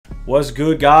What's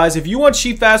good, guys? If you want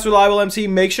cheap, fast, reliable MT,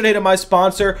 make sure to hit up my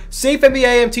sponsor,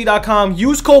 safenbamt.com.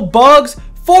 Use code BUGS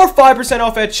for 5%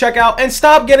 off at checkout and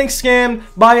stop getting scammed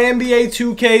by NBA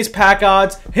 2K's pack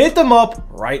odds. Hit them up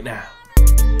right now.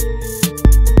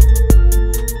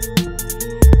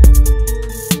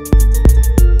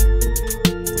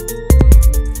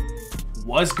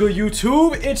 What's good,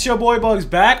 YouTube? It's your boy Bugs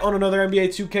back on another NBA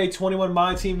 2K21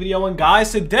 My Team video. And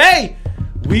guys, today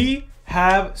we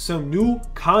have some new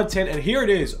content, and here it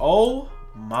is. Oh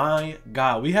my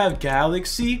god, we have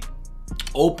Galaxy,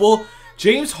 Opal,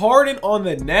 James Harden on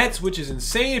the Nets, which is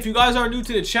insane. If you guys are new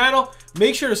to the channel,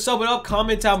 make sure to sub it up,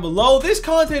 comment down below. This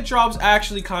content drop's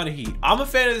actually kind of heat. I'm a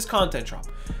fan of this content drop.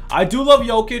 I do love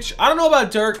Jokic. I don't know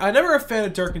about Dirk. I'm never a fan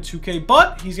of Dirk in 2K,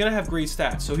 but he's gonna have great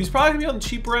stats, so he's probably gonna be on the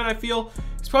cheaper end. I feel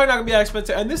he's probably not gonna be that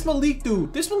expensive. And this Malik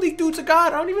dude's a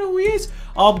god. I don't even know who he is.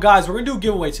 Guys, we're gonna do a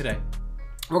giveaway today.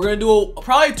 We're going to do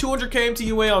probably 200k MT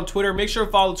giveaway on Twitter. Make sure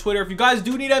to follow Twitter. If you guys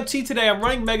do need MT today, I'm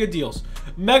running mega deals.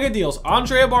 Mega deals.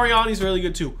 Andrea Bargnani's really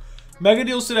good too. Mega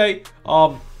deals today.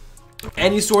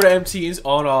 Any sort of MT is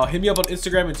on. Hit me up on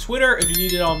Instagram and Twitter. If you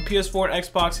need it on PS4 and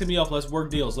Xbox, hit me up. Let's work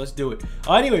deals. Let's do it.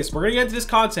 Anyways, we're going to get into this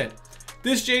content.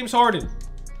 This James Harden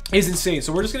is insane.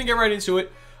 So we're just going to get right into it.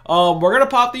 We're going to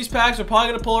pop these packs. We're probably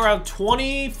going to pull around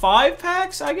 25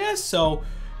 packs, I guess. So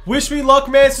wish me luck,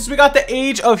 man, since we got the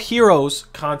Age of Heroes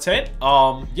content.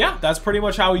 Yeah, that's pretty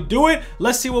much how we do it.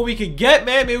 Let's see what we can get,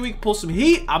 man. Maybe we can pull some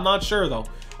heat. I'm not sure, though.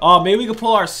 Maybe we can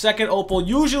pull our second Opal.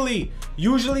 Usually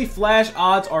flash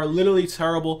odds are literally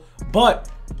terrible,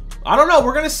 but I don't know.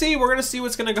 We're gonna see. We're gonna see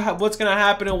what's gonna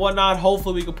happen and whatnot.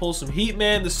 Hopefully, we can pull some heat,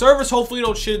 man. The servers hopefully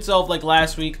don't shit itself like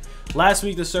last week. Last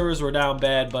week the servers were down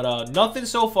bad, but nothing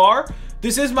so far.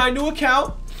 This is my new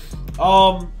account.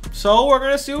 So we're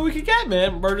gonna see what we can get,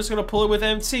 man. We're just gonna pull it with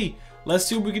MT. Let's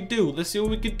see what we can do. Let's see what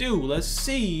we can do. Let's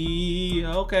see.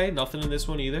 Okay, nothing in this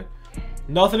one either.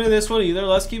 Nothing in this one either.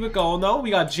 Let's keep it going though. We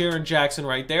got Jaren Jackson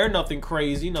right there. Nothing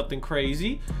crazy. Nothing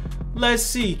crazy. Let's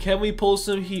see. Can we pull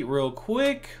some heat real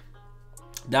quick?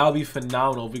 That would be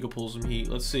phenomenal if we could pull some heat.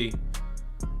 Let's see.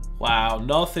 Wow,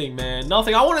 nothing, man.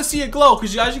 Nothing. I want to see it glow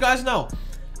because as you guys know,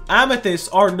 amethysts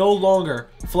are no longer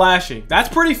flashing. That's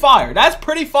pretty fire. That's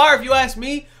pretty fire if you ask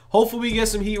me. Hopefully we get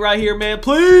some heat right here, man.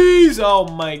 Please. Oh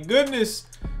my goodness.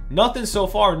 Nothing so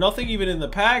far. Nothing even in the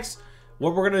packs.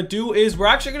 What we're going to do is we're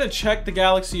actually going to check the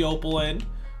Galaxy Opal end.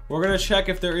 We're going to check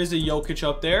if there is a Jokic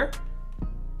up there.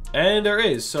 And there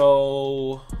is.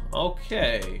 So,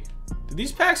 okay. Did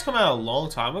these packs come out a long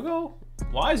time ago?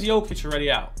 Why is Jokic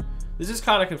already out? This is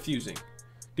kind of confusing.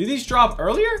 Did these drop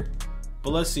earlier?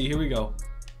 But let's see. Here we go.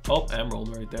 Oh,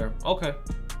 emerald right there. Okay.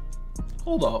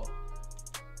 Hold up.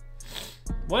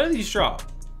 When did these drop?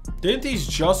 Didn't these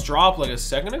just drop like a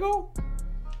second ago?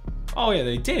 Oh, yeah,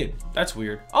 they did. That's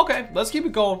weird. Okay, let's keep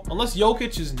it going. Unless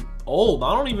Jokic is old.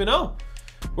 I don't even know.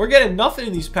 We're getting nothing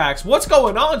in these packs. What's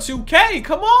going on, 2K?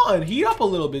 Come on. Heat up a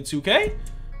little bit, 2K.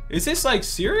 Is this, like,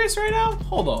 serious right now?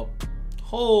 Hold up.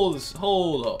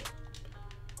 Hold up.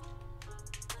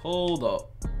 Hold up.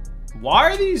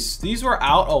 Why are these? These were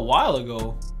out a while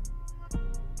ago.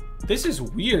 This is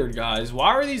weird, guys.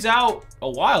 Why are these out a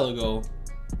while ago?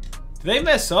 Did they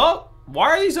mess up? Why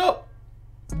are these up?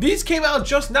 These came out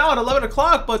just now at 11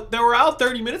 o'clock, but they were out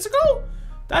 30 minutes ago?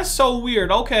 That's so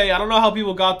weird. Okay, I don't know how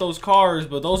people got those cards,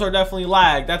 but those are definitely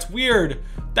lagged. That's weird.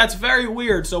 That's very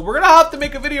weird. So we're going to have to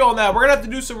make a video on that. We're going to have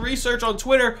to do some research on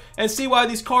Twitter and see why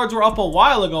these cards were up a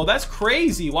while ago. That's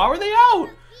crazy. Why were they out?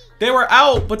 They were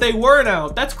out, but they weren't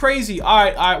out. That's crazy. All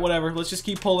right, whatever. Let's just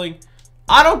keep pulling.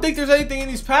 I don't think there's anything in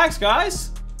these packs,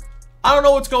 guys. I don't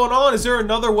know what's going on. Is there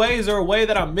another way? Is there a way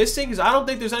that I'm missing? Because I don't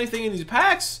think there's anything in these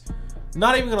packs.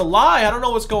 Not even gonna lie, I don't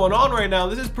know what's going on right now.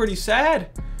 This is pretty sad.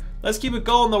 Let's keep it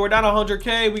going though. We're down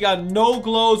 100k. We got no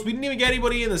glows. We didn't even get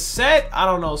anybody in the set. I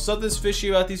don't know. Something's fishy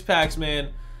about these packs,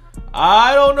 man.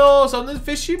 I don't know. Something's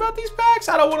fishy about these packs.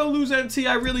 I don't want to lose MT.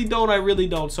 I really don't. I really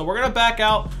don't. So we're gonna back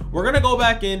out. We're gonna go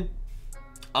back in.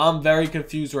 I'm very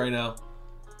confused right now.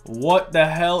 What the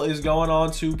hell is going on,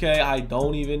 2K? I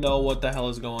don't even know what the hell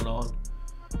is going on.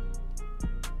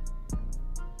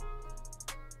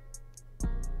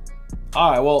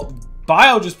 Alright, well,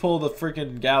 Bio just pulled the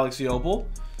freaking Galaxy Opal.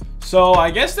 So, I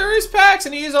guess there is packs,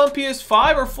 and he is on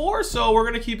PS5 or 4, so we're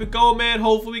going to keep it going, man.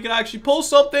 Hopefully, we can actually pull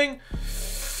something.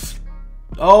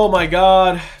 Oh, my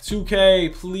God.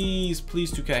 2K, please,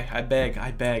 please, 2K. I beg.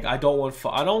 I don't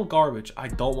want garbage. I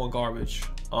don't want garbage.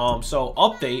 So,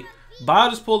 update. Bio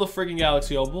just pulled the freaking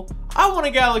Galaxy Opal. I want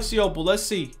a Galaxy Opal. Let's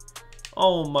see.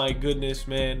 Oh, my goodness,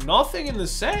 man. Nothing in the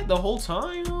set the whole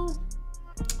time.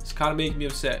 It's kind of making me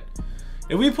upset.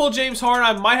 If we pull James Harden,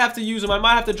 I might have to use him. I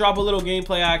might have to drop a little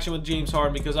gameplay action with James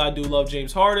Harden because I do love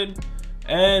James Harden.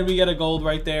 And we get a gold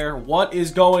right there. What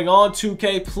is going on,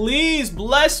 2K? Please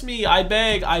bless me. I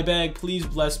beg. Please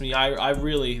bless me. I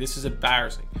really, this is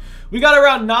embarrassing. We got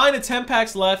around 9 to 10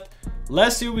 packs left.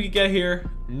 Let's see what we can get here.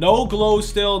 No glow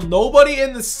still. Nobody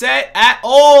in the set at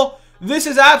all. This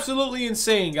is absolutely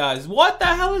insane, guys. What the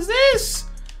hell is this?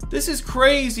 This is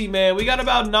crazy, man. We got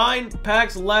about 9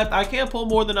 packs left. I can't pull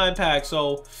more than 9 packs,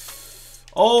 so...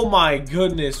 Oh my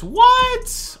goodness.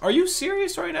 What? Are you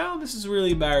serious right now? This is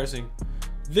really embarrassing.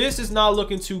 This is not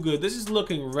looking too good. This is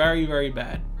looking very, very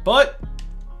bad. But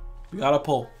we gotta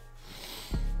pull.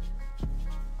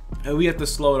 And we have to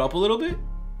slow it up a little bit.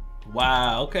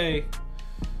 Wow, okay.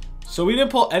 So we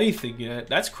didn't pull anything yet.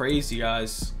 That's crazy,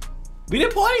 guys. We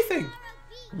didn't pull anything.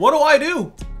 What do I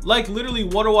do? Like, literally,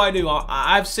 what do I do?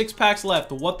 I have 6 packs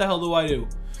left. What the hell do I do?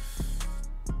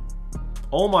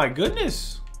 Oh my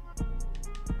goodness.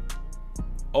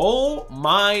 Oh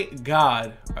my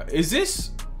god. Is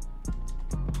this...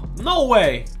 No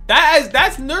way.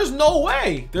 There's no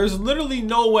way. There's literally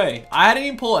no way. I didn't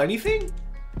even pull anything?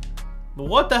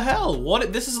 What the hell?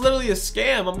 This is literally a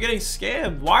scam. I'm getting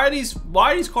scammed. Why are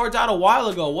these cards out a while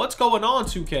ago? What's going on,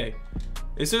 2K?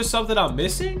 Is there something I'm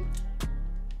missing?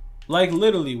 Like,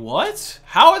 literally, what?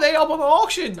 How are they up on the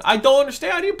auction? I don't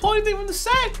understand. I didn't pull anything from the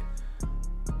set.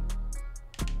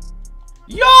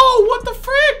 Yo, what the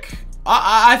frick?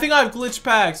 I think I have glitch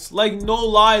packs. Like, no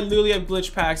lie, literally have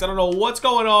glitch packs. I don't know what's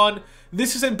going on.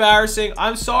 This is embarrassing.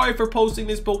 I'm sorry for posting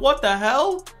this, but what the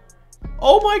hell?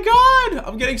 Oh my god.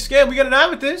 I'm getting scammed. We got an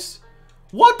amethyst.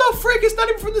 What the frick? It's not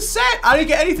even from the set. I didn't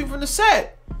get anything from the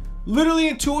set. Literally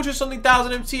in 200-something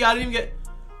thousand MT, I didn't even get...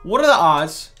 What are the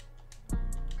odds?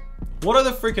 What are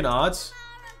the freaking odds?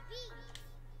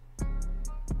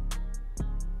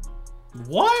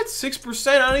 What?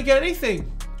 6%? I didn't get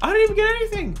anything. I didn't even get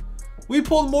anything. We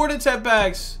pulled more than 10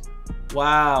 packs.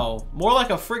 Wow. More like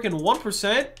a freaking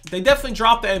 1%. They definitely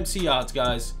dropped the MC odds,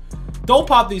 guys. Don't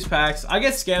pop these packs. I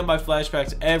get scammed by flash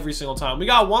packs every single time. We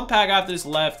got 1 pack after this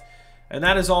left. And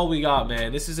that is all we got,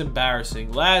 man. This is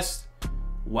embarrassing. Last...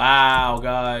 Wow,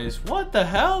 guys. What the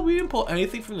hell? We didn't pull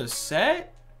anything from the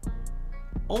set?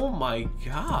 Oh my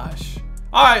gosh.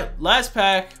 Alright, last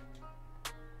pack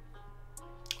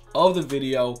of the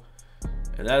video.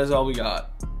 And that is all we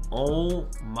got. Oh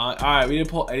my. Alright, we didn't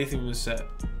pull anything from the set.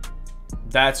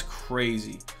 That's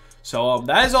crazy. So,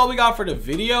 that is all we got for the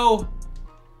video.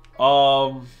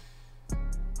 I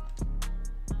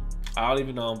don't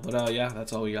even know. But, yeah,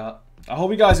 that's all we got. I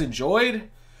hope you guys enjoyed.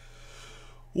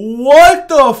 What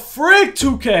the frick,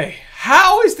 2K?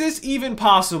 How is this even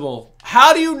possible?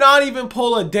 How do you not even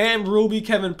pull a damn Ruby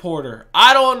Kevin Porter?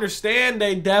 I don't understand.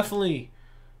 They definitely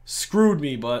screwed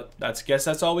me, but guess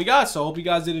that's all we got. So I hope you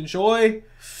guys did enjoy.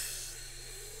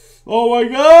 Oh my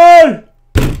god!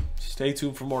 Stay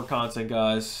tuned for more content,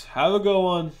 guys. Have a good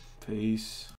one.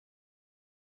 Peace.